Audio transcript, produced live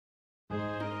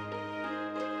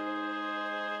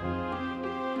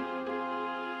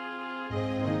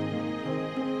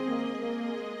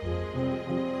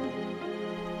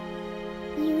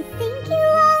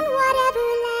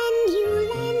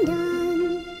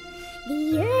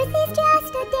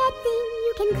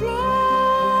can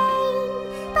claim.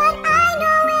 But I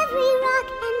know every rock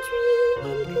and tree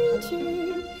and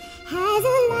creature has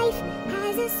a life,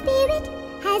 has a spirit,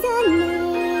 has a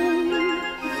name.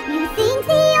 You think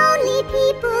the only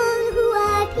people who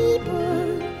are people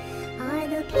are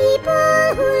the people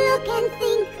who look and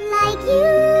think like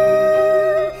you.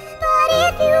 But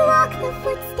if you walk the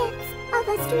footsteps of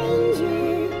a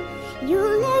stranger,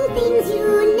 you'll learn things you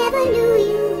never knew,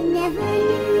 you never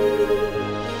knew.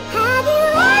 Have you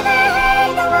ever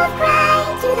heard the wolf cry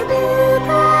to the blue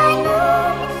corn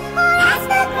moon? Or ask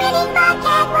the grinning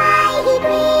bobcat why he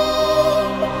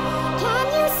grinned? Can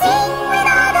you sing with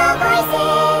all the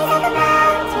voices of the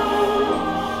mountain?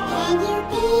 Can you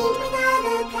paint with all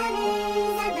the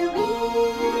colors of the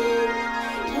wind?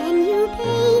 Can you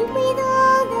paint with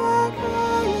all the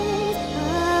colors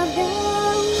of the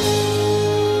wind?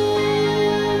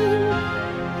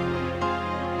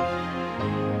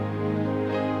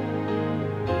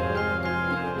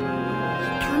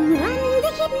 Come run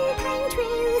the hidden pine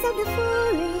trails of the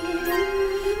forest.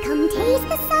 Come taste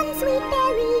the sun-sweet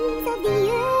berries of the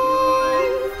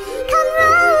earth. Come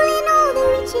roll in all the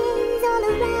riches all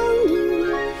around you,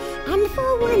 and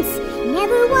for once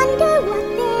never wonder what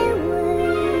they're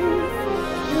worth.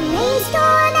 The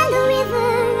rainstorm and the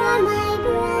river are my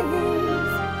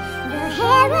brothers. The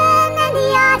heron and the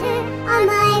otter are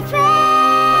my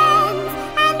friends.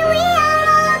 And we are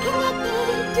all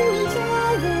connected to each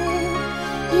other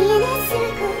in a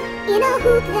circle, in a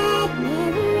hoop that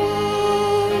never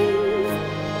ends.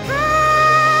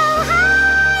 How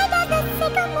high does the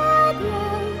sycamore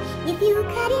grow? If you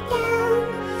cut it down,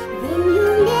 then you